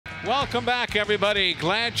Welcome back, everybody.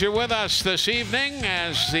 Glad you're with us this evening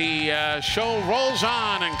as the show rolls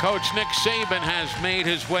on and Coach Nick Saban has made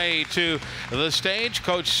his way to the stage.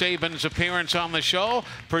 Coach Saban's appearance on the show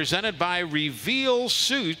presented by Reveal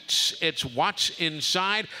Suits. It's What's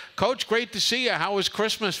Inside. Coach, great to see you. How was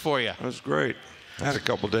Christmas for you? It was great. I had a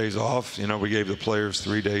couple days off. You know, we gave the players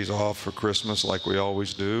 3 days off for Christmas like we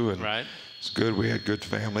always do. And right. It's good. We had good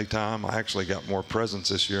family time. I actually got more presents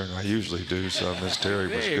this year than I usually do, so Miss Terry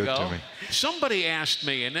was good to me. Somebody asked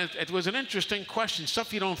me, and it was an interesting question,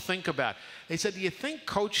 stuff you don't think about. They said, do you think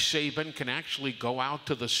Coach Saban can actually go out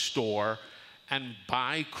to the store and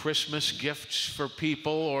buy Christmas gifts for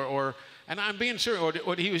people, and I'm being serious,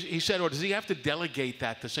 or he said, or does he have to delegate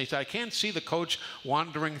that to say, he said, I can't see the coach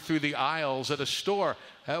wandering through the aisles at a store.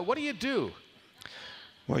 What do you do?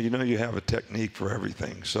 Well, you know, you have a technique for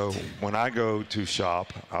everything. So when I go to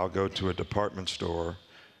shop, I'll go to a department store.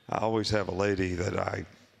 I always have a lady that I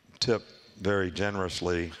tip very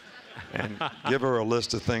generously and give her a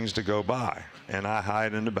list of things to go buy. And I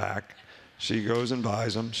hide in the back. She goes and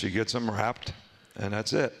buys them. She gets them wrapped, and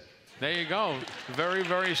that's it. There you go. Very,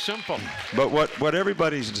 very simple. But what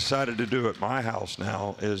everybody's decided to do at my house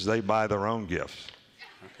now is they buy their own gifts.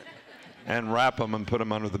 And wrap them and put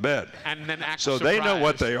them under the bed. And then act so surprised. They know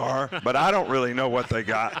what they are, but I don't really know what they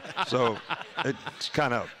got. So it's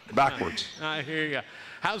kind of backwards. I hear you.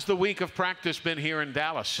 How's the week of practice been here in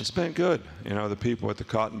Dallas? It's been good. You know, the people at the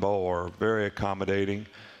Cotton Bowl are very accommodating.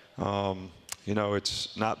 You know,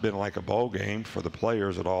 it's not been like a bowl game for the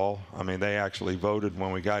players at all. I mean, they actually voted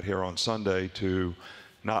when we got here on Sunday to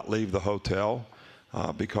not leave the hotel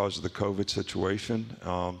because of the COVID situation.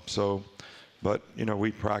 But, you know,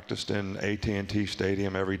 we practiced in AT&T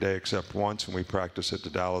Stadium every day except once, and we practiced at the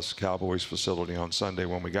Dallas Cowboys facility on Sunday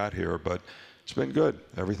when we got here. But it's been good.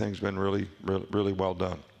 Everything's been really, really well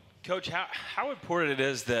done. Coach, how important it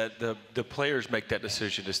is that the players make that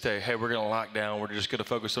decision to stay, hey, we're going to lock down, we're just going to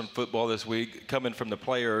focus on football this week, coming from the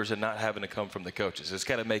players and not having to come from the coaches. It's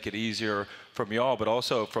got to make it easier from y'all, but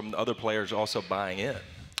also from the other players also buying in.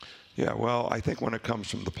 Yeah, well, I think when it comes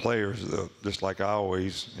from the players, just like I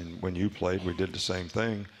always, and when you played, we did the same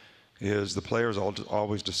thing, is the players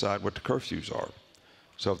always decide what the curfews are.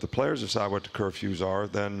 So if the players decide what the curfews are,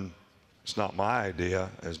 then it's not my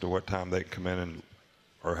idea as to what time they come in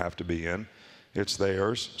or have to be in. It's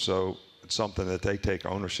theirs. So it's something that they take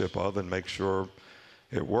ownership of and make sure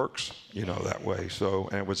it works, you know, that way. So,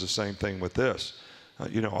 and it was the same thing with this.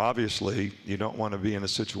 You know, obviously, you don't want to be in a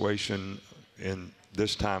situation in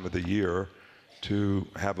this time of the year to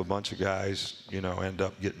have a bunch of guys, you know, end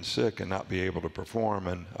up getting sick and not be able to perform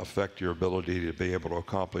and affect your ability to be able to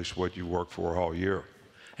accomplish what you work for all year.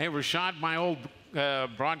 Hey, Rashad, my old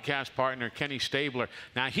broadcast partner, Kenny Stabler.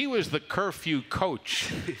 Now, he was the curfew coach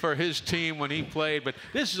for his team when he played, but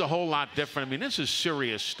this is a whole lot different. I mean, this is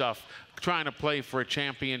serious stuff. Trying to play for a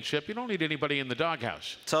championship, you don't need anybody in the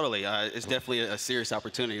doghouse. Totally. It's definitely a serious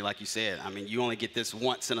opportunity, like you said. I mean, you only get this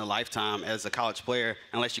once in a lifetime as a college player,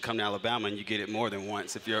 unless you come to Alabama and you get it more than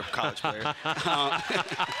once if you're a college player.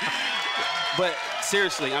 But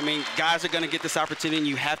seriously, I mean, guys are going to get this opportunity, and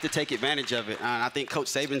you have to take advantage of it. And I think Coach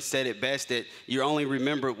Saban said it best, that you're only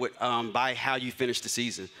remembered by how you finish the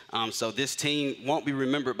season. So this team won't be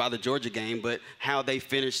remembered by the Georgia game, but how they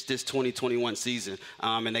finished this 2021 season.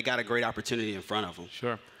 And they got a great opportunity in front of them.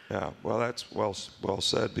 Sure. Yeah, well, that's well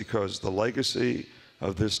said, because the legacy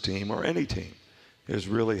of this team, or any team, is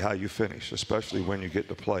really how you finish, especially when you get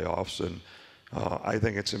to playoffs. And I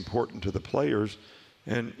think it's important to the players.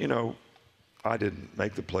 And, you know, I didn't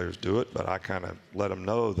make the players do it, but I kind of let them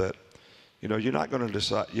know that, you know, you're not going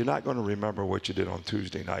to remember what you did on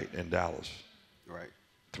Tuesday night in Dallas. Right.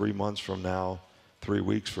 3 months from now, 3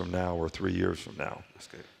 weeks from now, or 3 years from now. That's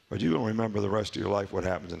good. But you're going to remember the rest of your life what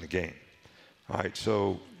happens in the game. All right,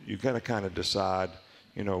 so you got to kind of decide,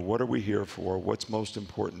 you know, what are we here for? What's most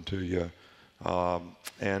important to you?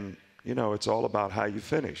 And, you know, it's all about how you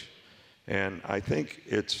finish. And I think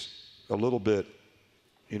it's a little bit,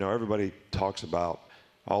 you know, everybody talks about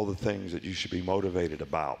all the things that you should be motivated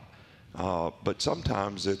about. But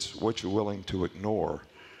sometimes it's what you're willing to ignore.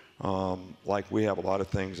 Like we have a lot of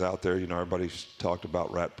things out there, you know, everybody's talked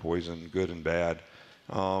about rat poison, good and bad.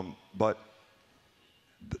 But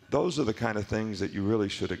those are the kind of things that you really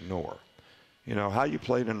should ignore. You know, how you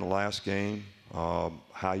played in the last game,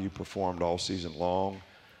 how you performed all season long,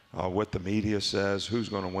 what the media says, who's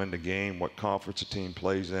going to win the game, what conference a team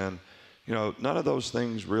plays in. You know, none of those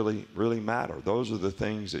things really matter. Those are the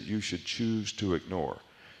things that you should choose to ignore.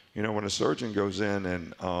 You know, when a surgeon goes in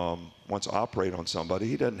and wants to operate on somebody,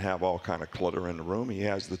 he doesn't have all kind of clutter in the room. He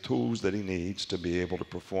has the tools that he needs to be able to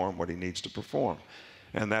perform what he needs to perform.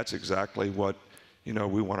 And that's exactly what, you know,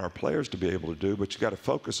 we want our players to be able to do. But you got to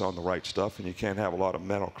focus on the right stuff, and you can't have a lot of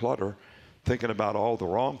mental clutter, thinking about all the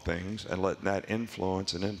wrong things and letting that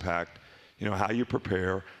influence and impact, you know, how you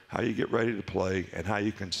prepare, how you get ready to play, and how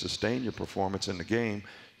you can sustain your performance in the game,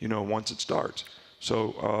 you know, once it starts.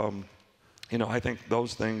 So, you know, I think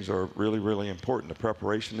those things are really, really important. The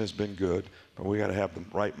preparation has been good, but we got to have the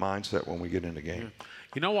right mindset when we get in the game.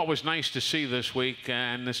 You know what was nice to see this week,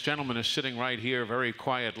 and this gentleman is sitting right here very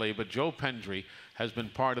quietly, but Joe Pendry has been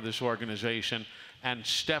part of this organization and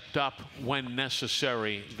stepped up when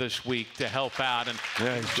necessary this week to help out. And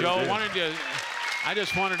yeah, Joe, I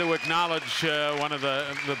just wanted to acknowledge one of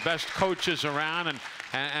the best coaches around,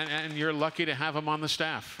 and you're lucky to have him on the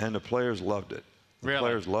staff. And the players loved it. The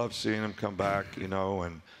players loved seeing him come back, you know,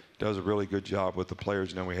 and does a really good job with the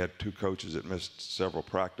players. You know, we had 2 coaches that missed several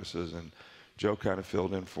practices, and Joe kind of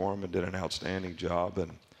filled in for him and did an outstanding job.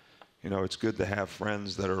 And, you know, it's good to have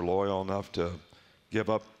friends that are loyal enough to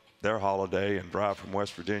give up their holiday and drive from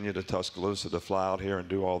West Virginia to Tuscaloosa to fly out here and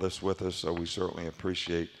do all this with us. So we certainly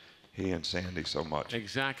appreciate he and Sandy so much.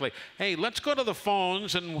 Exactly. Hey, let's go to the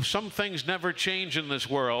phones, and some things never change in this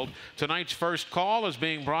world. Tonight's first call is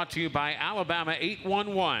being brought to you by Alabama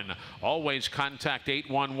 811. Always contact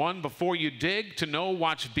 811 before you dig to know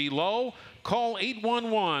what's below. Call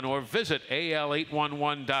 811 or visit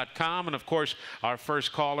al811.com. And, of course, our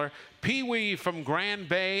first caller, Pee Wee from Grand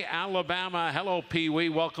Bay, Alabama. Hello, Pee Wee.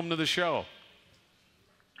 Welcome to the show.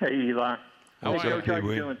 Hey, Eli. How Coach, how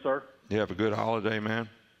you doing, sir? You have a good holiday, man?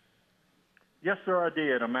 Yes, sir, I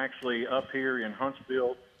did. I'm actually up here in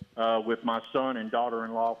Huntsville with my son and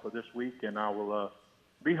daughter-in-law for this week, and I will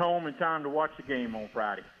be home in time to watch the game on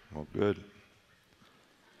Friday. Well, good.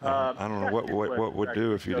 I don't know what would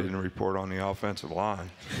do if you didn't report on the offensive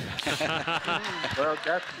line. Well,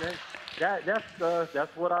 that's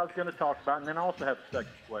what I was going to talk about, and then I also have a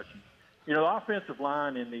second question. You know, the offensive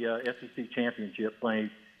line in the SEC championship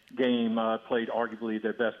game played arguably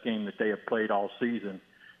their best game that they have played all season.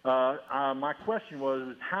 My question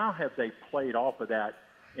was, how have they played off of that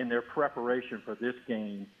in their preparation for this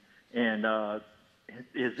game? And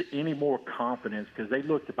is any more confidence? Because they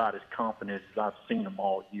looked about as confident as I've seen them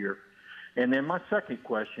all year. And then my second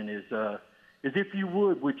question is if you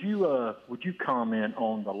would you comment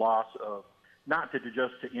on the loss of, not to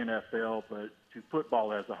just to NFL, but to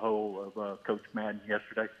football as a whole, of Coach Madden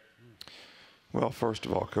yesterday? Well, first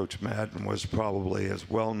of all, Coach Madden was probably as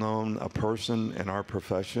well-known a person in our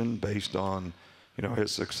profession based on, you know, his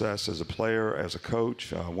success as a player, as a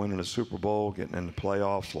coach, winning a Super Bowl, getting into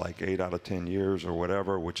playoffs like 8 out of 10 years or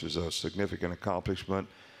whatever, which is a significant accomplishment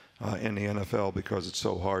in the NFL because it's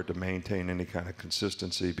so hard to maintain any kind of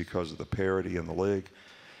consistency because of the parity in the league.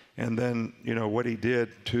 And then, you know, what he did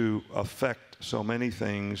to affect so many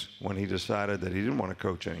things when he decided that he didn't want to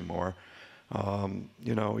coach anymore.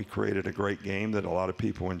 You know, he created a great game that a lot of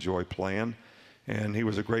people enjoy playing, and he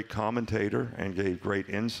was a great commentator and gave great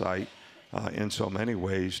insight in so many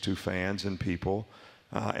ways to fans and people.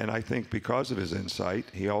 And I think because of his insight,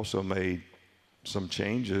 he also made some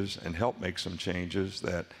changes and helped make some changes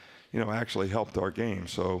that, you know, actually helped our game.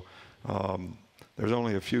 So there's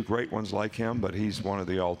only a few great ones like him, but he's one of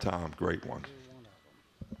the all-time great ones.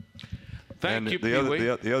 Thank you, Pee Wee.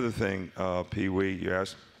 The other thing, Pee Wee, you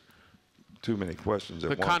asked too many questions at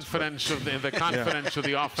once. Confidence of the confidence of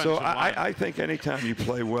the offensive so line. I think anytime you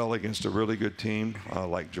play well against a really good team,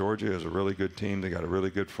 like Georgia is a really good team, they got a really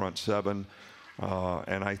good front seven,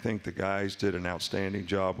 and I think the guys did an outstanding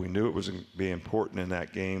job. We knew it was going to be important in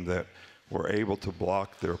that game that we're able to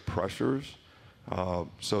block their pressures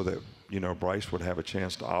so that, you know, Bryce would have a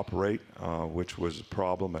chance to operate, which was a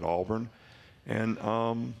problem at Auburn. And,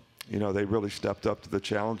 you know, they really stepped up to the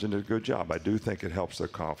challenge and did a good job. I do think it helps their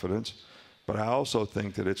confidence. But I also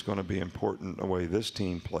think that it's going to be important the way this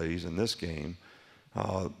team plays in this game,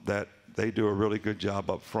 that they do a really good job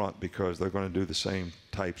up front because they're going to do the same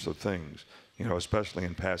types of things, you know, especially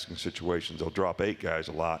in passing situations. They'll drop 8 guys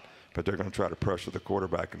a lot, but they're going to try to pressure the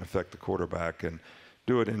quarterback and affect the quarterback and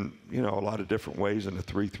do it in, you know, a lot of different ways in the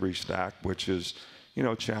 3-3 stack, which is, you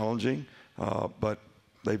know, challenging. But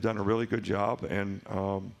they've done a really good job, and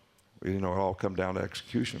you know, it all come down to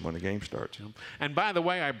execution when the game starts. And by the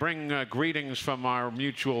way, I bring greetings from our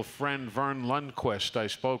mutual friend Vern Lundquist. I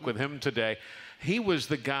spoke with him today. He was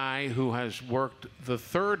the guy who has worked the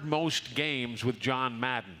 3rd most games with John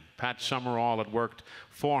Madden. Pat Summerall had worked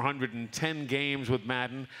 410 games with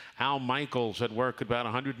Madden. Al Michaels had worked about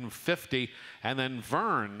 150. And then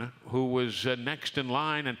Vern, who was next in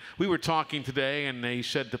line. And we were talking today, and he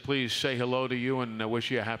said to please say hello to you and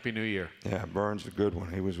wish you a Happy New Year. Yeah, Vern's a good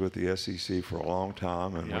one. He was with the SEC for a long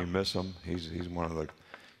time, and we miss him. He's one of the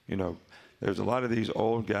you know, there's a lot of these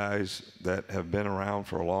old guys that have been around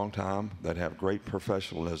for a long time that have great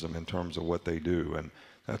professionalism in terms of what they do. And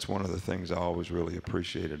that's one of the things I always really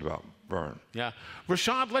appreciated about Vern. Yeah.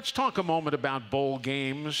 Rashad, let's talk a moment about bowl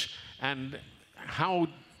games and how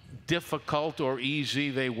difficult or easy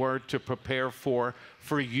they were to prepare for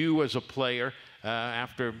you as a player.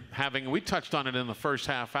 After having, we touched on it in the first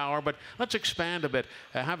half hour, but let's expand a bit.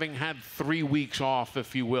 Having had 3 weeks off,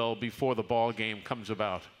 if you will, before the ball game comes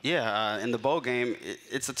about. Yeah, in the bowl game,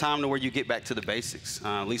 it's a time to where you get back to the basics.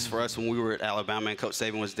 At least for us when we were at Alabama and Coach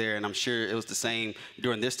Saban was there, and I'm sure it was the same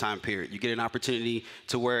during this time period. You get an opportunity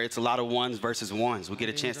to where it's a lot of ones versus ones. We get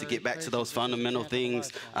a chance to get back to those fundamental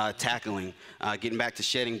things, tackling, getting back to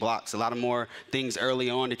shedding blocks. A lot of more things early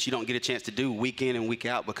on that you don't get a chance to do week in and week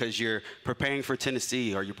out because you're preparing for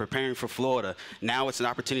Tennessee or you're preparing for Florida. Now it's an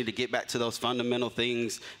opportunity to get back to those fundamental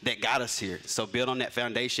things that got us here. So build on that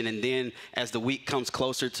foundation, and then as the week comes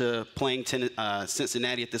closer to playing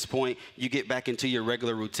Cincinnati at this point, you get back into your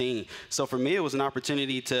regular routine. So for me, it was an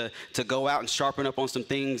opportunity to go out and sharpen up on some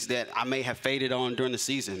things that I may have faded on during the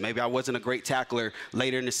season. Maybe I wasn't a great tackler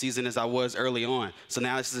later in the season as I was early on. So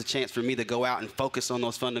now this is a chance for me to go out and focus on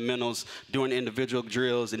those fundamentals, doing individual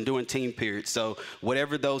drills and doing team periods. So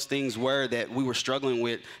whatever those things were that we were struggling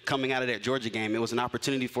with coming out of that Georgia game, it was an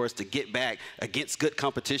opportunity for us to get back against good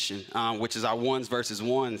competition, which is our ones versus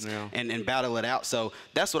ones, and battle it out. So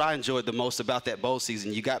that's what I enjoyed the most about that bowl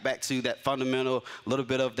season. You got back to that fundamental, little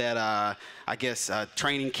bit of that,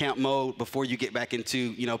 training camp mode before you get back into,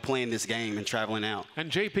 you know, playing this game and traveling out.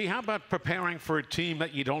 And JP, how about preparing for a team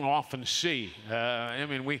that you don't often see? I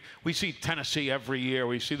mean, we see Tennessee every year.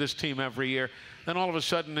 We see this team every year. Then all of a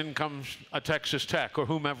sudden in comes a Texas Tech or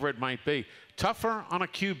whomever it might be. Tougher on a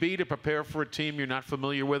QB to prepare for a team you're not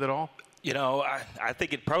familiar with at all? You know, I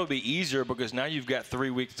think it'd probably be easier because now you've got 3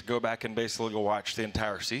 weeks to go back and basically go watch the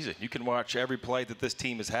entire season. You can watch every play that this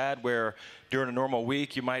team has had, where during a normal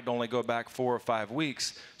week you might only go back 4 or 5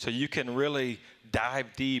 weeks. So you can really dive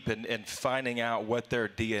deep in finding out what their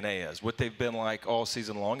DNA is, what they've been like all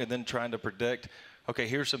season long, and then trying to predict, okay,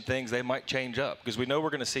 here's some things they might change up, because we know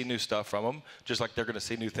we're going to see new stuff from them, just like they're going to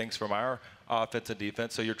see new things from our offense and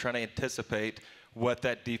defense. So you're trying to anticipate what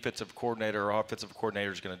that defensive coordinator or offensive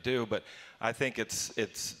coordinator is going to do. But I think it's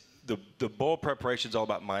the bowl preparation is all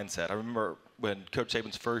about mindset. I remember when Coach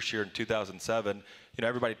Saban's first year in 2007, you know,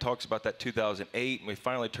 everybody talks about that 2008, and we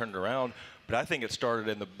finally turned it around. But I think it started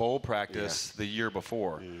in the bowl practice the year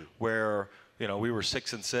before, where, you know, we were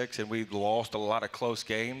 6-6 and we lost a lot of close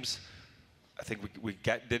games. I think we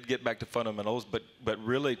did get back to fundamentals, but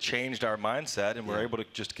really changed our mindset, and we're able to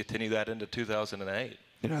just continue that into 2008.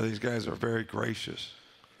 You know, these guys are very gracious,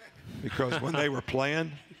 because when they were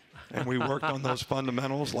playing and we worked on those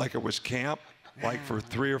fundamentals like it was camp, like for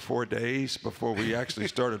 3 or 4 days before we actually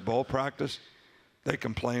started bowl practice, they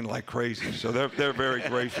complain like crazy. So they're very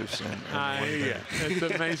gracious. It's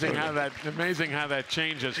amazing how that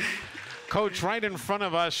changes. Coach, right in front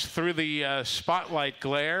of us through the spotlight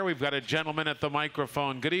glare, we've got a gentleman at the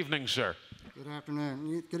microphone. Good evening, sir. Good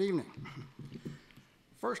afternoon. Good evening.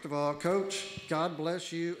 First of all, Coach, God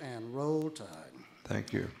bless you and roll tide.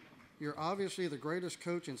 Thank you. You're obviously the greatest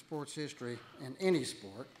coach in sports history, in any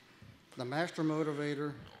sport, the master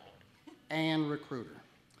motivator and recruiter.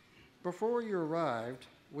 Before you arrived,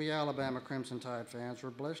 we Alabama Crimson Tide fans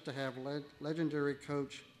were blessed to have legendary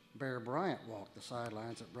coach Bear Bryant walk the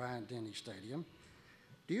sidelines at Bryant-Denny Stadium.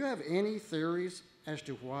 Do you have any theories as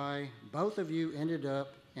to why both of you ended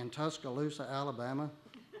up in Tuscaloosa, Alabama?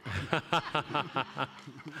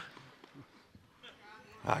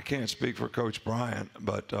 I can't speak for Coach Bryant,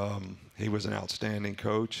 but he was an outstanding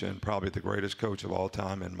coach and probably the greatest coach of all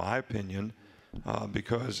time, in my opinion,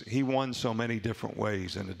 because he won so many different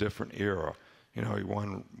ways in a different era. You know, he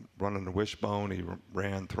won running the wishbone. He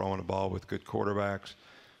ran throwing the ball with good quarterbacks.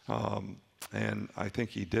 And I think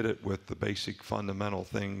he did it with the basic fundamental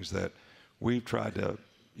things that we've tried to,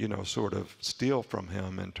 you know, sort of steal from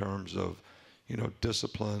him in terms of, you know,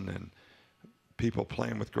 discipline and people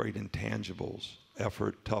playing with great intangibles,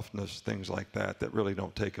 effort, toughness, things like that, that really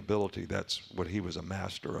don't take ability. That's what he was a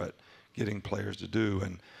master at, getting players to do.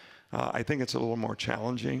 And I think it's a little more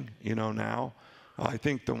challenging, you know, now. I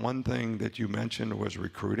think the one thing that you mentioned was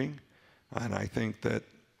recruiting. And I think that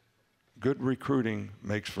good recruiting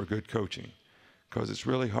makes for good coaching, because it's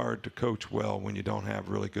really hard to coach well when you don't have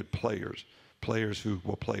really good players, players who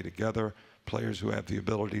will play together, players who have the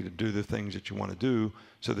ability to do the things that you want to do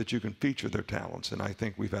so that you can feature their talents. And I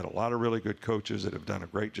think we've had a lot of really good coaches that have done a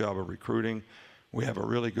great job of recruiting. We have a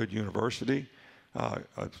really good university,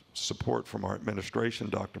 support from our administration,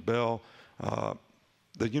 Dr. Bell,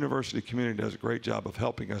 the university community does a great job of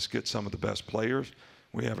helping us get some of the best players.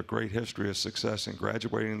 We have a great history of success in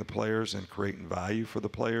graduating the players and creating value for the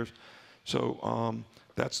players. So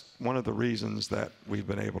that's one of the reasons that we've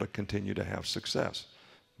been able to continue to have success,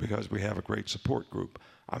 because we have a great support group.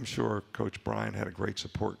 I'm sure Coach Bryant had a great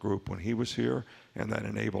support group when he was here, and that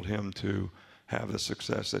enabled him to have the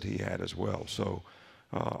success that he had as well. So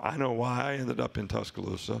I know why I ended up in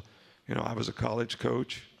Tuscaloosa. You know, I was a college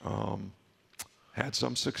coach, had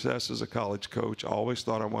some success as a college coach, always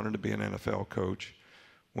thought I wanted to be an NFL coach,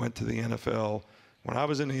 went to the NFL. When I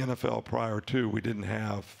was in the NFL prior to, we didn't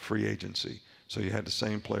have free agency. So you had the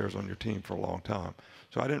same players on your team for a long time.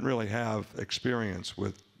 So I didn't really have experience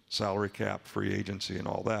with salary cap, free agency, and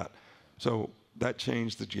all that. So that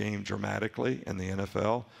changed the game dramatically in the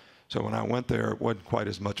NFL. So when I went there, it wasn't quite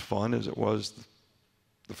as much fun as it was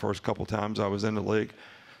the first couple times I was in the league.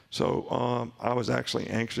 So I was actually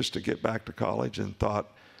anxious to get back to college and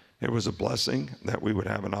thought it was a blessing that we would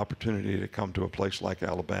have an opportunity to come to a place like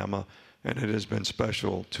Alabama. And it has been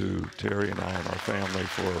special to Terry and I and our family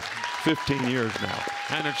for 15 years now.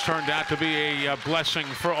 And it's turned out to be a blessing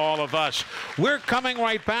for all of us. We're coming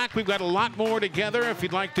right back. We've got a lot more together. If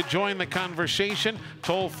you'd like to join the conversation,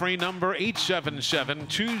 toll-free number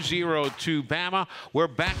 877-202-BAMA. We're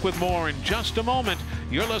back with more in just a moment.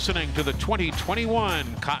 You're listening to the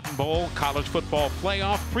 2021 Cotton Bowl College Football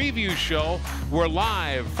Playoff Preview Show. We're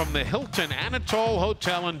live from the Hilton Anatole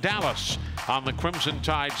Hotel in Dallas on the Crimson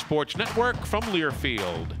Tide Sports Network from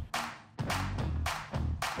Learfield.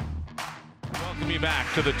 Welcome you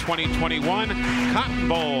back to the 2021 Cotton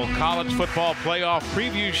Bowl College Football Playoff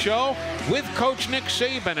Preview Show with Coach Nick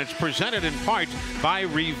Saban. It's presented in part by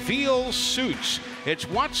Reveal Suits. It's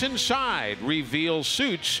what's inside Reveal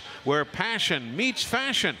Suits, where passion meets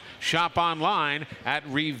fashion. Shop online at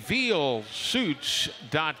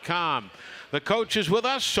revealsuits.com. The coach is with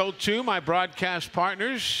us, so too my broadcast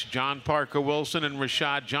partners, John Parker Wilson and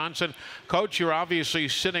Rashad Johnson. Coach, you're obviously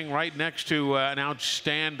sitting right next to an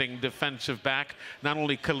outstanding defensive back, not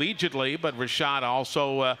only collegiately, but Rashad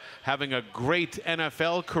also having a great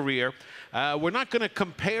NFL career. We're not going to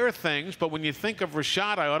compare things, but when you think of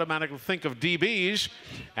Rashad, I automatically think of DBs.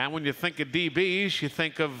 And when you think of DBs, you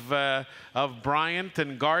think of Bryant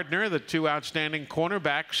and Gardner, the two outstanding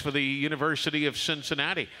cornerbacks for the University of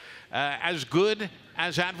Cincinnati. As good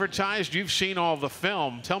as advertised, you've seen all the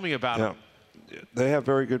film. Tell me about them. They have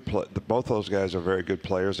very good both those guys are very good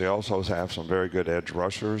players. They also have some very good edge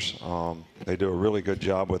rushers. They do a really good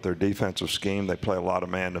job with their defensive scheme. They play a lot of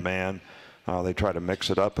man-to-man. They try to mix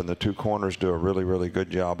it up, and the two corners do a really, really good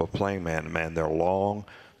job of playing man-to-man. They're long,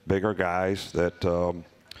 bigger guys that,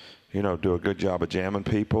 you know, do a good job of jamming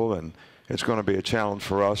people, and it's going to be a challenge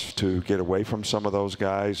for us to get away from some of those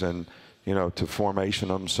guys and, you know, to formation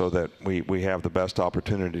them so that we have the best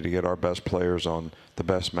opportunity to get our best players on the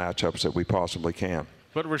best matchups that we possibly can.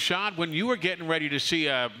 But Rashad, when you were getting ready to see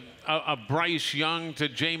a Bryce Young to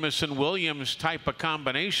Jamison Williams type of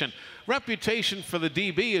combination, reputation for the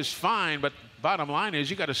DB is fine, but bottom line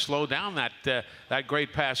is you got to slow down that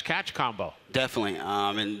great pass catch combo. Definitely,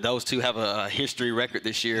 and those two have a history record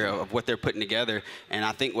this year of what they're putting together. And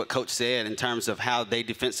I think what Coach said in terms of how they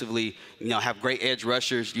defensively, you know, have great edge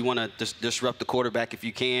rushers. You want to disrupt the quarterback if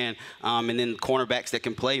you can, and then cornerbacks that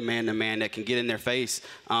can play man-to-man, that can get in their face.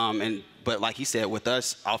 But like he said, with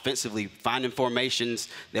us offensively, finding formations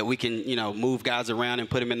that we can, you know, move guys around and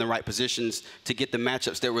put them in the right positions to get the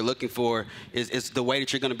matchups that we're looking for is the way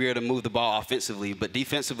that you're going to be able to move the ball offensively. But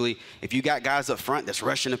defensively, if you got guys up front that's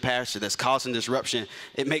rushing the passer, that's causing disruption,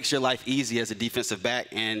 it makes your life easy as a defensive back.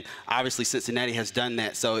 And obviously Cincinnati has done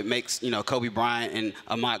that. So it makes, you know, Kobe Bryant and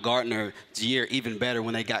Ahmad Gardner's year even better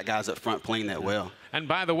when they got guys up front playing that well. And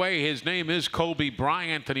by the way, his name is Kobe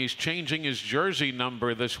Bryant, and he's changing his jersey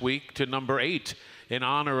number this week to number 8 in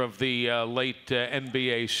honor of the late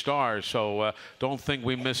NBA star. So don't think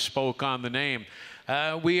we misspoke on the name.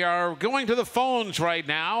 We are going to the phones right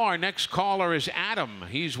now. Our next caller is Adam.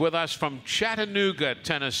 He's with us from Chattanooga,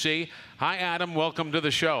 Tennessee. Hi, Adam. Welcome to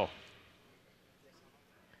the show.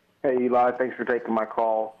 Hey, Eli. Thanks for taking my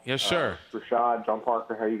call. Yes, sir. Rashad, John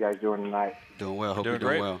Parker, how are you guys doing tonight? Doing well. Hope you're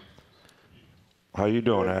doing well. How you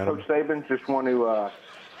doing, Adam? Coach Saban, just want to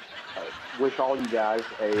wish all you guys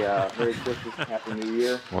a Merry Christmas and Happy New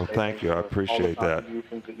Year. Well, thank you. I appreciate that. All the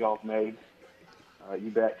contributions that y'all have made.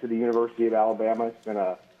 You back to the University of Alabama. It's been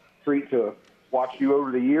a treat to watch you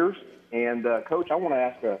over the years. And, Coach, I want to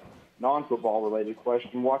ask a non-football related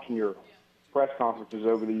question. Watching your press conferences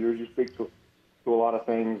over the years, you speak to a lot of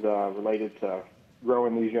things related to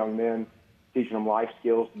growing these young men, teaching them life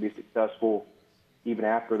skills to be successful even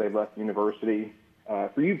after they've left the university.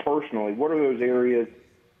 For you personally, what are those areas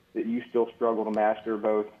that you still struggle to master,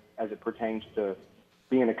 both as it pertains to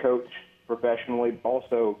being a coach professionally, but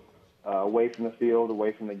also away from the field,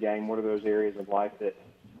 away from the game? What are those areas of life that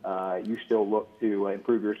you still look to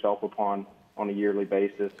improve yourself upon on a yearly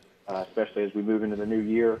basis, especially as we move into the new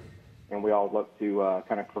year and we all look to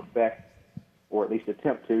kind of perfect, or at least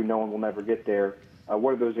attempt to? No one will never get there.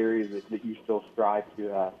 What are those areas that you still strive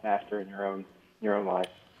to master in your own life?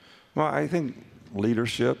 Well, I think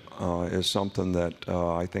leadership is something that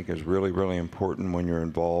I think is really, really important when you're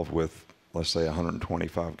involved with, let's say,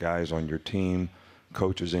 125 guys on your team,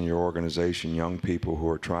 coaches in your organization, young people who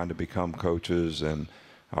are trying to become coaches, and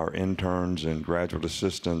our interns and graduate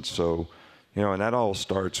assistants. So, and that all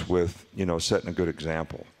starts with, setting a good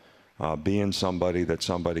example, being somebody that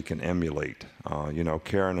somebody can emulate,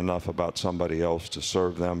 caring enough about somebody else to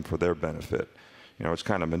serve them for their benefit. It's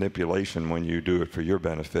kind of manipulation when you do it for your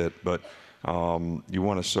benefit, but you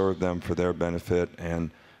want to serve them for their benefit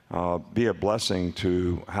and be a blessing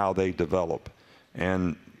to how they develop.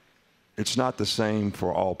 And it's not the same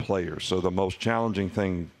for all players. So the most challenging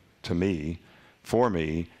thing for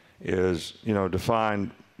me, is, to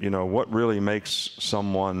find, what really makes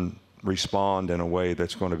someone respond in a way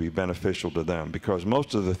that's going to be beneficial to them. Because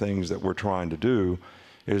most of the things that we're trying to do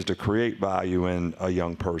is to create value in a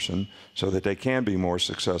young person so that they can be more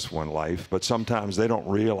successful in life, but sometimes they don't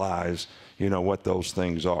realize, what those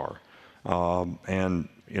things are. And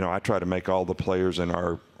I try to make all the players on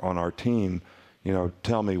our team,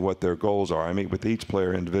 tell me what their goals are. I meet with each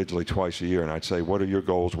player individually twice a year, and I'd say, what are your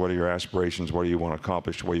goals? What are your aspirations? What do you want to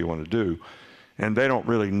accomplish? What do you want to do? And they don't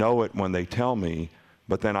really know it when they tell me,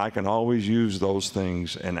 but then I can always use those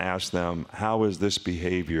things and ask them, how is this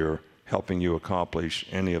behavior helping you accomplish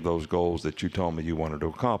any of those goals that you told me you wanted to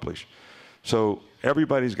accomplish? So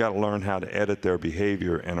everybody's got to learn how to edit their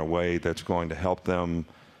behavior in a way that's going to help them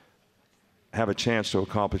have a chance to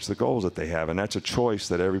accomplish the goals that they have. And that's a choice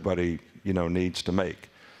that everybody, needs to make.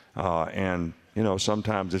 And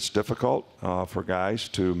sometimes it's difficult for guys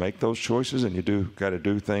to make those choices, and you got to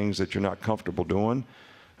do things that you're not comfortable doing.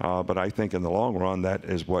 But I think in the long run, that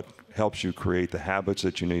is what helps you create the habits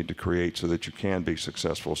that you need to create so that you can be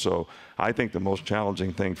successful. So I think the most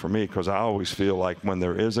challenging thing for me, because I always feel like when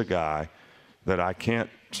there is a guy that I can't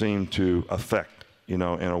seem to affect, in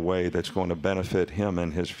a way that's going to benefit him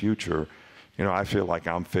and his future, I feel like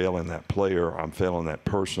I'm failing that player, I'm failing that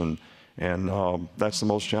person, and that's the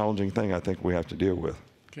most challenging thing I think we have to deal with.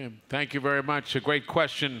 Okay, thank you very much. A great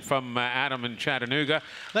question from Adam in Chattanooga.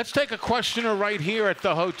 Let's take a questioner right here at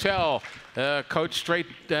the hotel. Coach, straight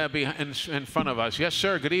in front of us. Yes,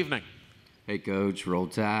 sir. Good evening. Hey, Coach. Roll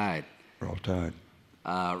Tide. Roll Tide.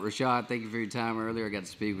 Rashad, thank you for your time earlier. I got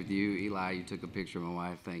to speak with you. Eli, you took a picture of my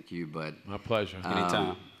wife. Thank you. But my pleasure.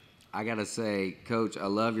 Anytime. I got to say, Coach, I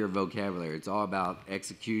love your vocabulary. It's all about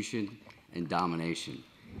execution and domination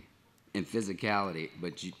and physicality.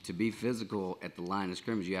 But to be physical at the line of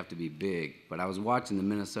scrimmage, you have to be big. But I was watching the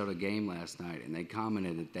Minnesota game last night, and they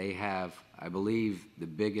commented that they have, I believe, the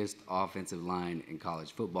biggest offensive line in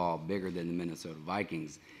college football, bigger than the Minnesota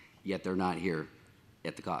Vikings, yet they're not here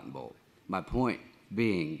at the Cotton Bowl. My point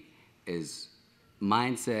being is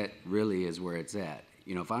mindset really is where it's at.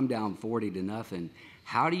 If I'm down 40-0,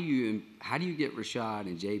 how do you get Rashad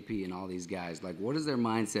and JP and all these guys? Like, what is their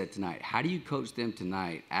mindset tonight? How do you coach them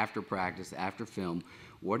tonight after practice, after film?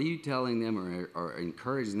 What are you telling them or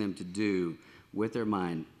encouraging them to do with their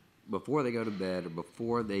mind before they go to bed or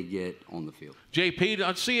before they get on the field? JP,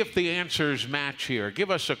 let's see if the answers match here.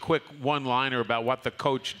 Give us a quick one-liner about what the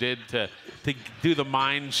coach did to do the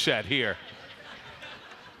mindset here.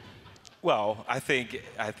 Well, I think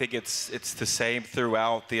it's the same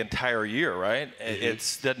throughout the entire year, right? Mm-hmm.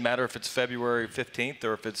 It doesn't matter if it's February 15th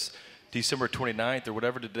or if it's December 29th or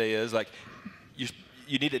whatever the day is. Like,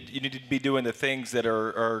 you need to be doing the things that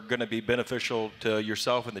are going to be beneficial to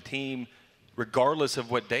yourself and the team, regardless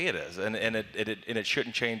of what day it is, and it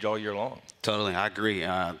shouldn't change all year long. Totally, I agree.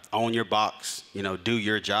 Own your box, do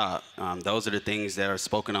your job. Those are the things that are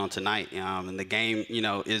spoken on tonight. And the game,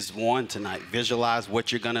 is won tonight. Visualize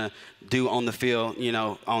what you're gonna do on the field,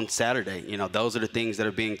 on Saturday. Those are the things that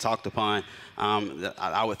are being talked upon.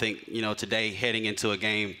 I would think, today heading into a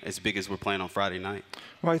game as big as we're playing on Friday night.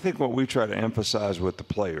 Well, I think what we try to emphasize with the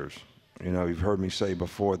players, you've heard me say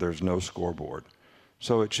before, there's no scoreboard.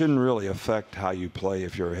 So it shouldn't really affect how you play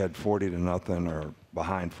if you're ahead 40-0 or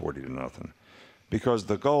behind 40-0, because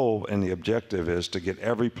the goal and the objective is to get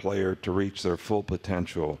every player to reach their full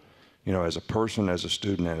potential, as a person, as a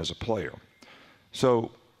student, and as a player.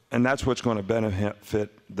 So, and that's what's going to benefit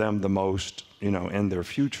them the most, in their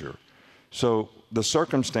future. So the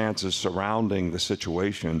circumstances surrounding the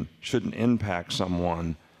situation shouldn't impact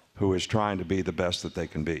someone who is trying to be the best that they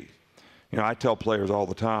can be. You know, I tell players all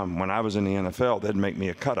the time, when I was in the NFL, they'd make me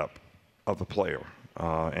a cut-up of a player,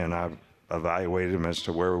 and I evaluated them as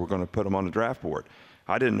to where we were going to put them on the draft board.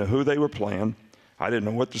 I didn't know who they were playing. I didn't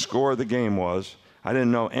know what the score of the game was. I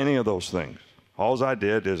didn't know any of those things. All I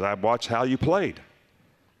did is I watched how you played.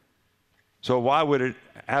 So why would it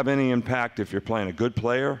have any impact if you're playing a good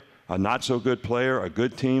player, a not-so-good player, a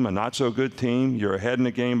good team, a not-so-good team? You're ahead in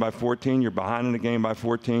the game by 14. You're behind in the game by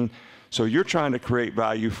 14. So you're trying to create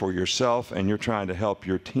value for yourself, and you're trying to help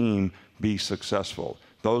your team be successful.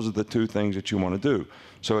 Those are the two things that you want to do.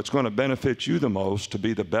 So it's going to benefit you the most to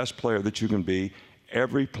be the best player that you can be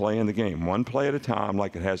every play in the game, one play at a time,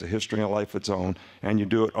 like it has a history and a life of its own, and you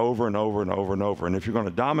do it over and over and over and over. And if you're going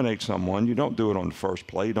to dominate someone, you don't do it on the first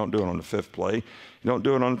play, you don't do it on the 5th play, you don't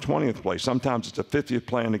do it on the 20th play. Sometimes it's the 50th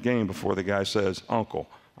play in the game before the guy says, "Uncle,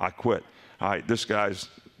 I quit. All right, this guy's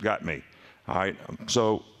got me." All right,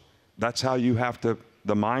 so that's how you have to,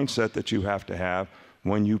 the mindset that you have to have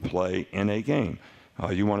when you play in a game.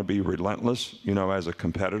 You want to be relentless, you know, as a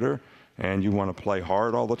competitor, and you want to play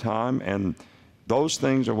hard all the time, and those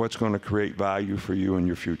things are what's going to create value for you in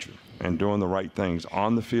your future, and doing the right things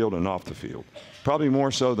on the field and off the field, probably more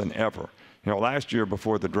so than ever. You know, last year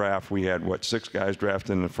before the draft, we had, 6 guys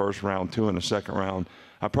drafted in the first round, 2 in the second round.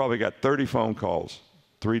 I probably got 30 phone calls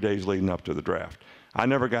 3 days leading up to the draft. I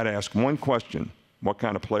never got asked one question, what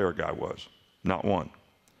kind of player a guy was. Not one.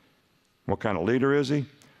 What kind of leader is he?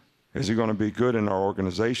 Is he going to be good in our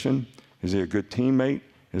organization? Is he a good teammate?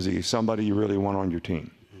 Is he somebody you really want on your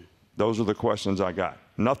team? Those are the questions I got.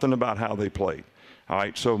 Nothing about how they played. All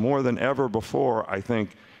right, so more than ever before, I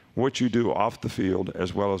think what you do off the field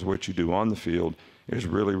as well as what you do on the field is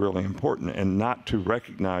really, really important. And not to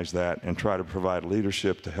recognize that and try to provide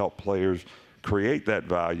leadership to help players create that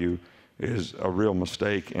value is a real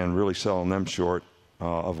mistake, and really selling them short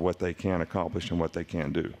of what they can accomplish and what they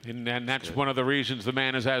can do. And that's one of the reasons the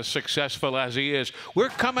man is as successful as he is. We're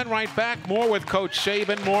coming right back. More with Coach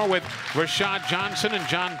Saban, more with Rashad Johnson and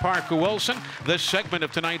John Parker Wilson. This segment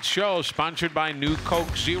of tonight's show sponsored by New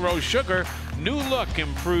Coke Zero Sugar. New look,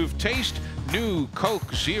 improved taste. New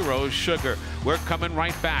Coke Zero Sugar. We're coming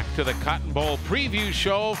right back to the Cotton Bowl preview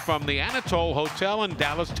show from the Anatole Hotel in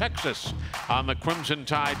Dallas, Texas, on the Crimson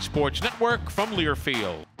Tide Sports Network from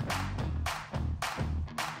Learfield.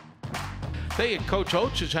 Coach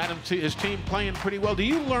Oates has had his team playing pretty well. Do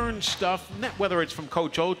you learn stuff, whether it's from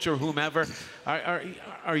Coach Oates or whomever?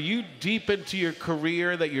 Are you deep into your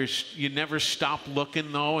career that you never stop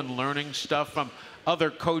looking, though, and learning stuff from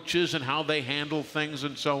other coaches and how they handle things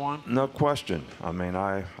and so on? No question. I mean,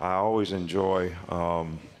 I always enjoy,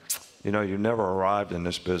 you know, you never arrived in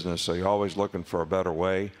this business, so you're always looking for a better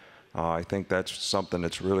way. I think that's something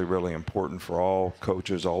that's really, really important for all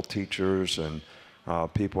coaches, all teachers, and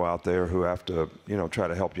people out there who have to, you know, try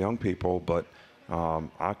to help young people. But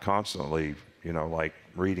I constantly, you know, like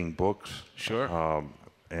reading books. Sure.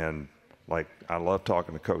 And like, I love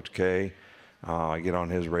talking to Coach K. I get on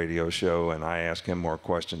his radio show and I ask him more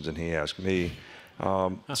questions than he asks me.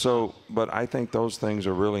 But I think those things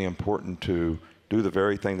are really important to do the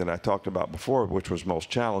very thing that I talked about before, which was most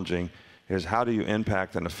challenging, is how do you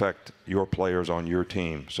impact and affect your players on your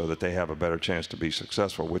team so that they have a better chance to be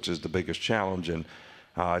successful, which is the biggest challenge. And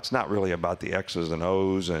it's not really about the X's and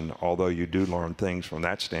O's, and although you do learn things from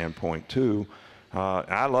that standpoint too.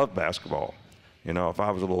 I love basketball. You know, if I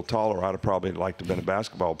was a little taller, I'd have probably liked to have been a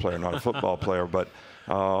basketball player, not a football player. But,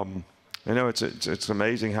 you know, it's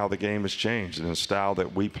amazing how the game has changed and the style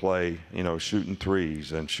that we play, you know, shooting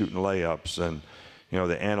threes and shooting layups, and, you know,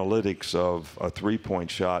 the analytics of a three-point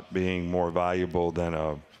shot being more valuable than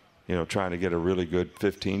you know, trying to get a really good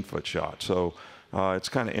 15-foot shot. So it's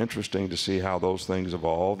kind of interesting to see how those things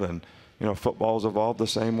evolve. And, you know, football's evolved the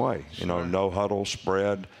same way. You know, no huddle,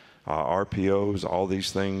 spread, RPOs, all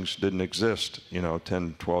these things didn't exist, you know,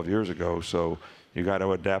 10, 12 years ago. So you got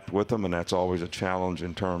to adapt with them, and that's always a challenge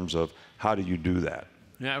in terms of how do you do that.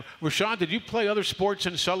 Now, Rashad, did you play other sports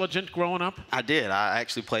in Sulligent growing up? I did. I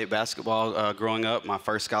actually played basketball growing up. My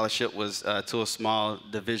first scholarship was to a small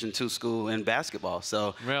Division II school in basketball.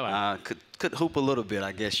 So really? Could hoop a little bit,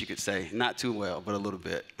 I guess you could say. Not too well, but a little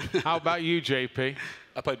bit. How about you, JP?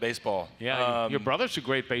 I played baseball. Yeah, your brother's a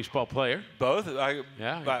great baseball player. Both.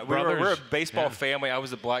 Yeah, we're a baseball family. I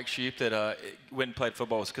was the black sheep that went and played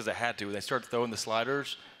football because I had to. When they started throwing the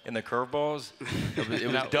sliders and the curveballs, it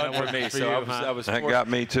was done for me. So I was that got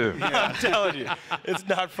me too. Yeah, I'm telling you, it's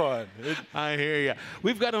not fun. I hear you.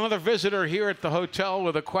 We've got another visitor here at the hotel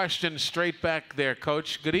with a question straight back there,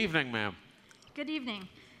 Coach. Good evening, ma'am. Good evening.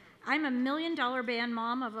 I'm a $1 million band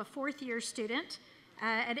mom of a fourth-year student.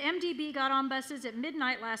 At MDB, got on buses at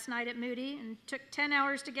midnight last night at Moody and took 10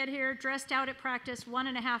 hours to get here, dressed out at practice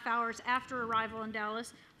 1.5 hours after arrival in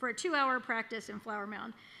Dallas for a 2-hour practice in Flower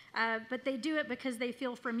Mound. But they do it because they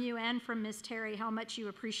feel from you and from Ms. Terry how much you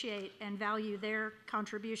appreciate and value their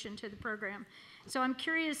contribution to the program. So I'm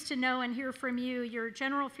curious to know and hear from you your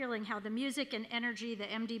general feeling how the music and energy the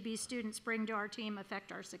MDB students bring to our team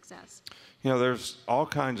affect our success. You know, there's all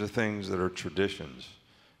kinds of things that are traditions.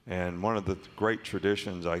 And one of the great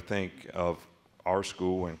traditions, I think, of our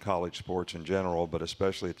school and college sports in general, but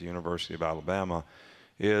especially at the University of Alabama,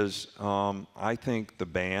 is I think the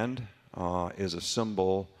band is a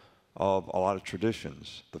symbol of a lot of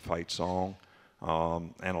traditions, the fight song,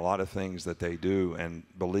 and a lot of things that they do. And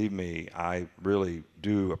believe me, I really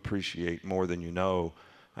do appreciate more than you know.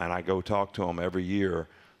 And I go talk to them every year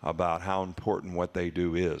about how important what they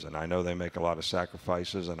do is. And I know they make a lot of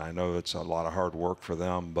sacrifices, and I know it's a lot of hard work for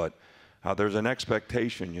them, but there's an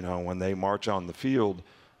expectation, you know, when they march on the field,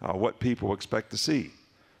 what people expect to see.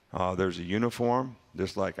 There's a uniform,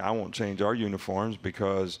 just like I won't change our uniforms,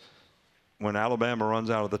 because when Alabama runs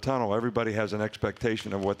out of the tunnel, everybody has an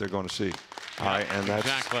expectation of what they're going to see. And that's,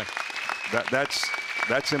 exactly.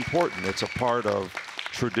 That's important. It's a part of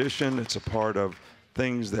tradition. It's a part of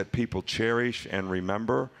things that people cherish and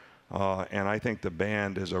remember. And I think the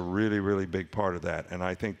band is a really, really big part of that. And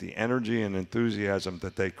I think the energy and enthusiasm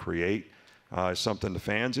that they create is something the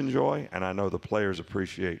fans enjoy, and I know the players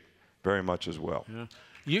appreciate very much as well.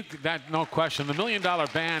 Yeah. No question. The $1 Million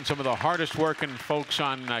Band, some of the hardest working folks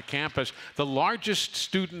on campus, the largest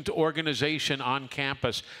student organization on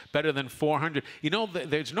campus, better than 400. You know,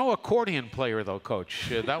 there's no accordion player though,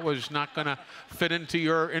 Coach. That was not going to fit into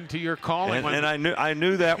your calling. And I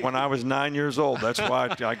knew that when I was 9 years old. That's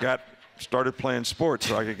why I started playing sports,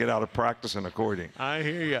 so I could get out of practice and according. I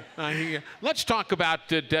hear you. I hear you. Let's talk about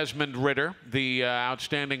Desmond Ridder, the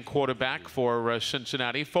outstanding quarterback for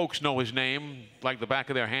Cincinnati. Folks know his name like the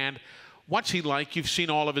back of their hand. What's he like? You've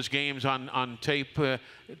seen all of his games on tape.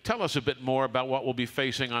 Tell us a bit more about what we'll be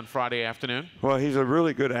facing on Friday afternoon. Well, he's a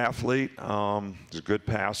really good athlete. He's a good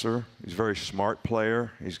passer. He's a very smart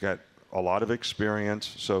player. He's got a lot of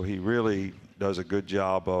experience, so he really does a good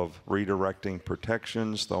job of redirecting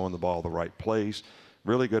protections, throwing the ball the right place,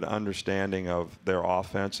 really good understanding of their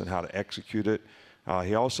offense and how to execute it.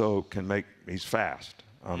 He also he's fast.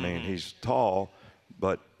 I mean, he's tall,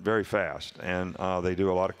 but very fast. And they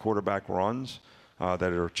do a lot of quarterback runs that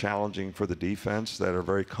are challenging for the defense, that are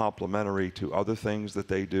very complementary to other things that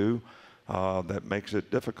they do. That makes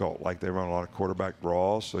it difficult. Like they run a lot of quarterback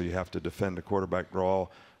draws, so you have to defend the quarterback draw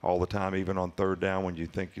all the time, even on third down when you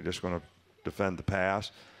think you're just going to defend the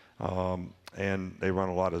pass. And they run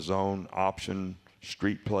a lot of zone option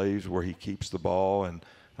street plays where he keeps the ball, and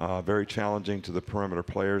very challenging to the perimeter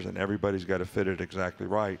players, and everybody's got to fit it exactly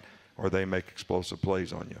right or they make explosive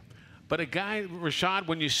plays on you. But a guy, Rashad,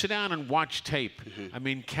 when you sit down and watch tape, I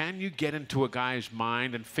mean, can you get into a guy's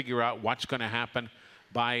mind and figure out what's going to happen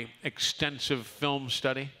by extensive film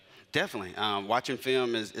study? Definitely. Watching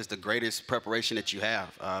film is the greatest preparation that you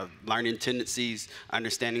have. Learning tendencies,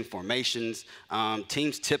 understanding formations.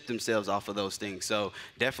 Teams tip themselves off of those things. So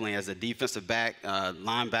definitely as a defensive back,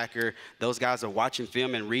 linebacker, those guys are watching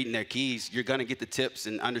film and reading their keys. You're going to get the tips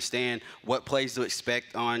and understand what plays to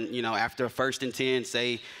expect on, after a 1st and 10,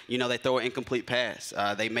 say, they throw an incomplete pass.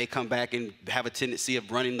 They may come back and have a tendency of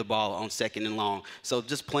running the ball on 2nd and long. So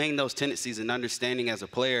just playing those tendencies and understanding as a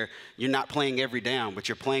player, you're not playing every down, but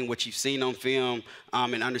you're playing what you've seen on film,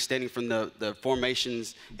 and understanding from the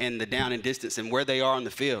formations and the down and distance and where they are on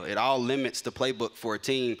the field. It all limits the playbook for a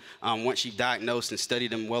team once you've diagnosed and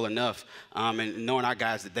studied them well enough, and knowing our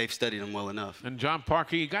guys that they've studied them well enough. And John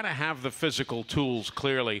Parker, you got to have the physical tools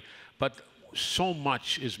clearly, but so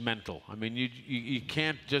much is mental. I mean, you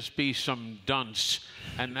can't just be some dunce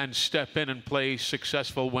and step in and play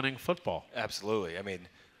successful winning football. Absolutely. I mean,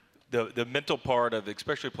 the mental part of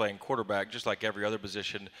especially playing quarterback, just like every other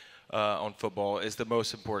position on football, is the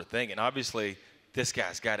most important thing. And obviously, this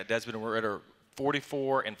guy's got it. Desmond Ridder,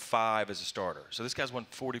 44-5 as a starter. So this guy's won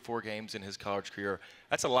 44 games in his college career.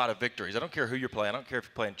 That's a lot of victories. I don't care who you're playing. I don't care if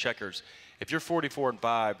you're playing checkers. If you're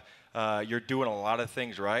 44-5, you're doing a lot of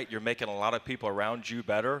things right. You're making a lot of people around you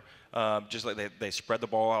better. Just like they spread the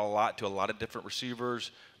ball out a lot to a lot of different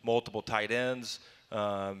receivers, multiple tight ends.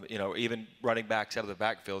 Even running backs out of the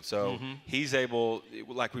backfield. So he's able,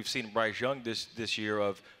 like we've seen Bryce Young this year,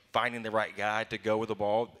 of finding the right guy to go with the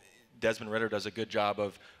ball. Desmond Ridder does a good job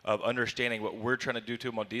of understanding what we're trying to do to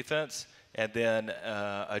him on defense and then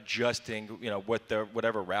adjusting,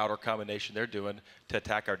 whatever route or combination they're doing to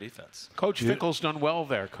attack our defense. Coach Fickell's done well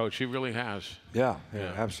there, Coach. He really has. Yeah,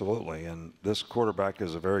 absolutely. And this quarterback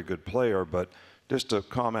is a very good player. But just to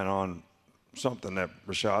comment on something that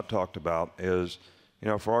Rashad talked about is,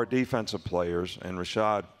 for our defensive players, and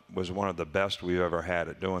Rashad was one of the best we've ever had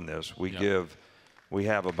at doing this. We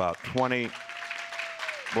have about 20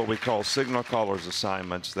 what we call signal callers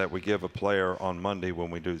assignments that we give a player on Monday when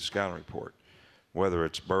we do the scouting report, whether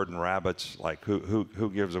it's bird and rabbits, like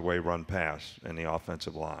who gives away run pass in the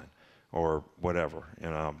offensive line, or whatever.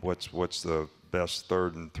 What's the best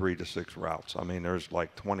 3rd and 3 to 6 routes. I mean, there's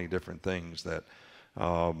like 20 different things that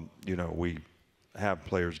we have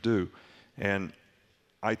players do, and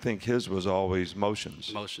I think his was always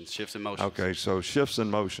motions. Motions, shifts and motions. Okay, so shifts and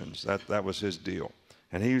motions. That was his deal,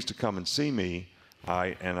 and he used to come and see me.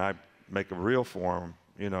 I make a reel for him,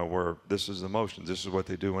 where this is the motion. This is what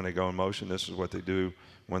they do when they go in motion. This is what they do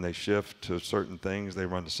when they shift to certain things. They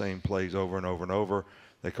run the same plays over and over and over.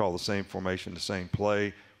 They call the same formation the same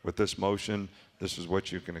play. With this motion, this is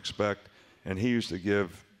what you can expect. And he used to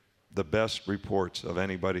give the best reports of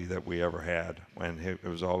anybody that we ever had. And it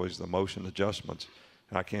was always the motion adjustments.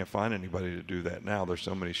 And I can't find anybody to do that now. There's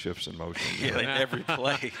so many shifts and motions. Every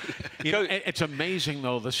play. It's amazing,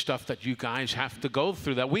 though, the stuff that you guys have to go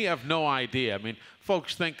through that we have no idea. I mean,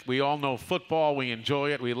 folks think we all know football, we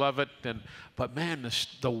enjoy it, we love it, but man,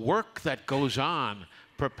 the work that goes on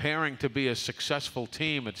preparing to be a successful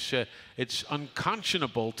team, it's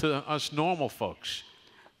unconscionable to us normal folks.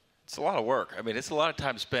 It's a lot of work. I mean, it's a lot of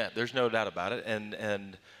time spent. There's no doubt about it,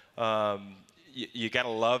 and you gotta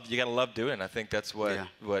love doing it. I think that's what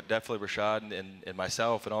definitely Rashad and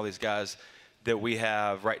myself and all these guys that we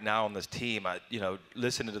have right now on this team.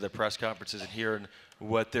 Listening to the press conferences and hearing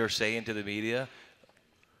what they're saying to the media,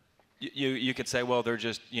 you can say, well, they're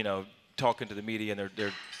just talking to the media and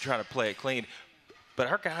they're trying to play it clean, but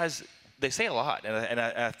our guys, they say a lot, and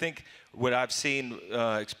I think what I've seen,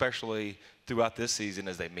 especially throughout this season,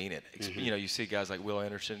 is they mean it. You see guys like Will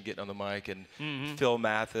Anderson getting on the mic, and Phil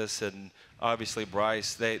Mathis, and obviously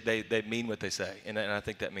Bryce. They mean what they say, and I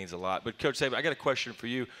think that means a lot. But Coach Saban, I got a question for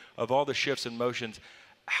you. Of all the shifts and motions,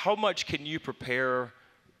 how much can you prepare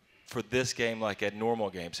for this game like a normal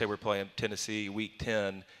game? Say we're playing Tennessee Week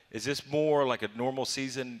 10. Is this more like a normal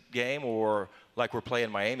season game, or like we're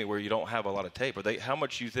playing Miami where you don't have a lot of tape? How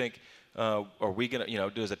much do you think are we going to,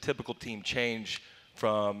 does a typical team change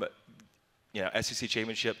from SEC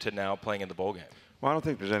championship to now playing in the bowl game? Well, I don't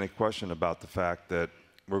think there's any question about the fact that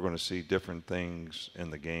we're going to see different things in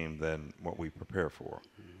the game than what we prepare for,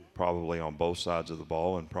 probably on both sides of the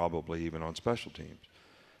ball and probably even on special teams.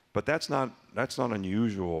 But that's not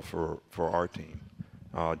unusual for our team.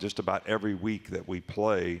 Just about every week that we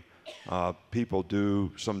play, people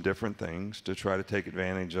do some different things to try to take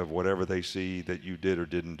advantage of whatever they see that you did or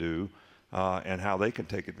didn't do, and how they can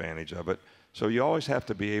take advantage of it. So you always have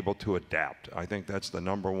to be able to adapt. I think that's the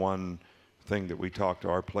number one thing that we talk to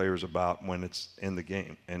our players about when it's in the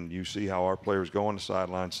game. And you see how our players go on the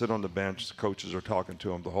sideline, sit on the bench, the coaches are talking to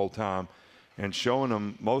them the whole time and showing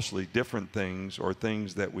them mostly different things or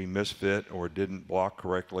things that we misfit or didn't block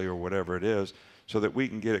correctly or whatever it is, so that we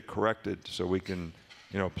can get it corrected, so we can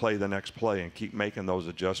play the next play and keep making those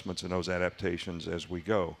adjustments and those adaptations as we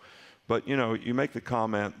go. But you make the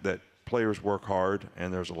comment that players work hard,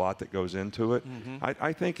 and there's a lot that goes into it.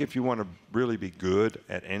 I think if you want to really be good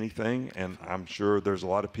at anything, and I'm sure there's a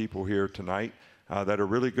lot of people here tonight that are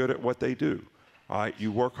really good at what they do.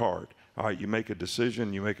 You work hard. You make a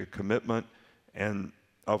decision, you make a commitment, and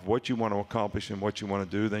of what you want to accomplish and what you want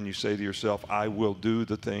to do, then you say to yourself, I will do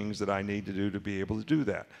the things that I need to do to be able to do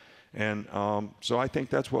that. And so I think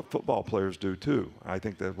that's what football players do too. I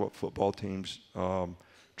think that's what football teams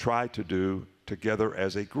try to do together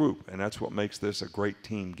as a group, and that's what makes this a great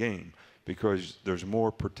team game, because there's more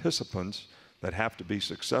participants that have to be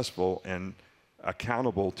successful and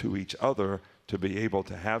accountable to each other to be able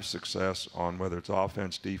to have success on whether it's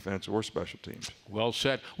offense, defense, or special teams. Well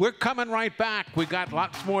said. We're coming right back. We got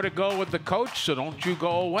lots more to go with the coach, so don't you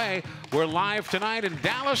go away. We're live tonight in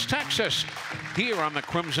Dallas, Texas, here on the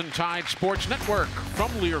Crimson Tide Sports Network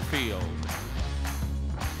from Learfield.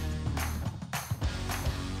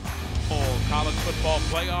 College football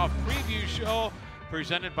playoff preview show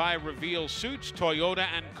presented by Reveal Suits, Toyota,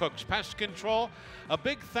 and Cook's Pest Control. A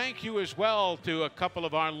big thank you as well to a couple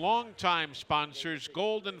of our longtime sponsors,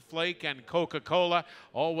 Golden Flake and Coca-Cola,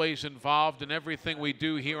 always involved in everything we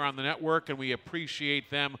do here on the network, and we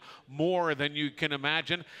appreciate them more than you can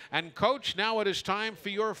imagine. And Coach, now it is time for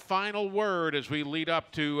your final word as we lead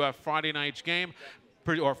up to Friday night's game.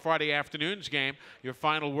 or Friday afternoon's game. Your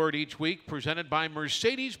final word each week presented by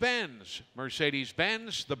Mercedes-Benz.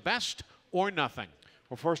 Mercedes-Benz, the best or nothing.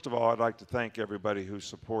 Well, first of all, I'd like to thank everybody who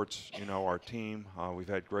supports, our team. We've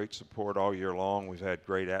had great support all year long. We've had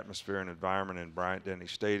great atmosphere and environment in Bryant-Denny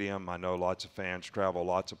Stadium. I know lots of fans travel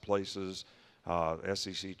lots of places.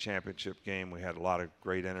 SEC championship game, we had a lot of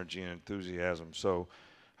great energy and enthusiasm. So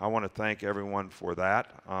I want to thank everyone for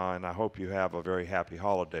that, and I hope you have a very happy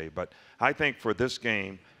holiday. But I think for this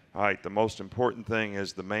game, all right, the most important thing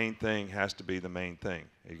is the main thing has to be the main thing.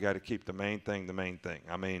 You got to keep the main thing the main thing.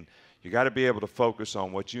 I mean, you got to be able to focus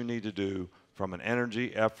on what you need to do from an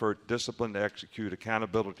energy, effort, discipline to execute,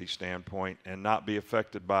 accountability standpoint, and not be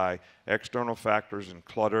affected by external factors and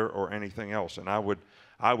clutter or anything else. And I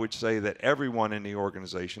would say that everyone in the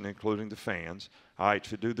organization, including the fans, all right,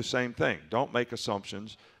 should do the same thing. Don't make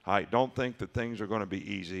assumptions. All right, don't think that things are going to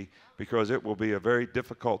be easy, because it will be a very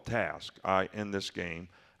difficult task, all right, in this game,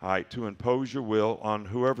 all right, to impose your will on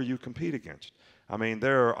whoever you compete against. I mean,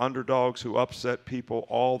 there are underdogs who upset people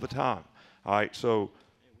all the time. All right, so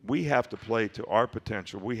we have to play to our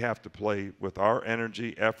potential. We have to play with our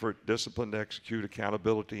energy, effort, discipline to execute,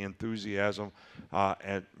 accountability, enthusiasm,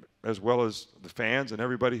 and as well as the fans and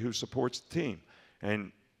everybody who supports the team.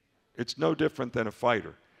 And it's no different than a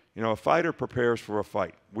fighter. A fighter prepares for a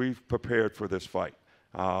fight. We've prepared for this fight.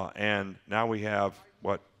 And now we have,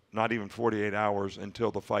 not even 48 hours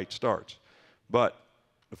until the fight starts. But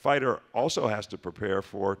the fighter also has to prepare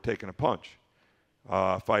for taking a punch.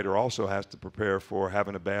 A fighter also has to prepare for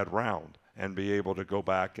having a bad round and be able to go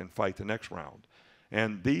back and fight the next round.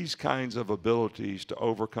 And these kinds of abilities to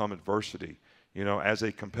overcome adversity, as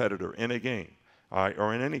a competitor in a game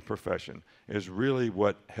or in any profession, is really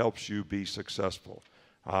what helps you be successful.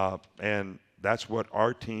 And that's what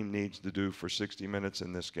our team needs to do for 60 minutes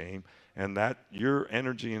in this game. And that your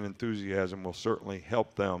energy and enthusiasm will certainly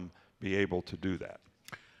help them be able to do that.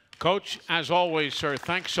 Coach, as always, sir,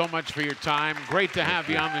 thanks so much for your time. Great to have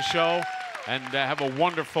you on the show. And have a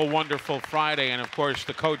wonderful, wonderful Friday. And, of course,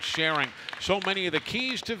 the coach sharing so many of the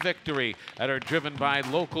keys to victory that are driven by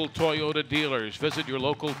local Toyota dealers. Visit your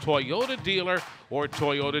local Toyota dealer or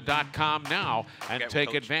Toyota.com now and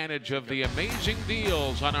take advantage of the amazing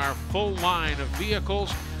deals on our full line of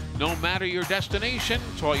vehicles. No matter your destination,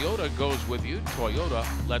 Toyota goes with you. Toyota,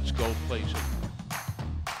 let's go places.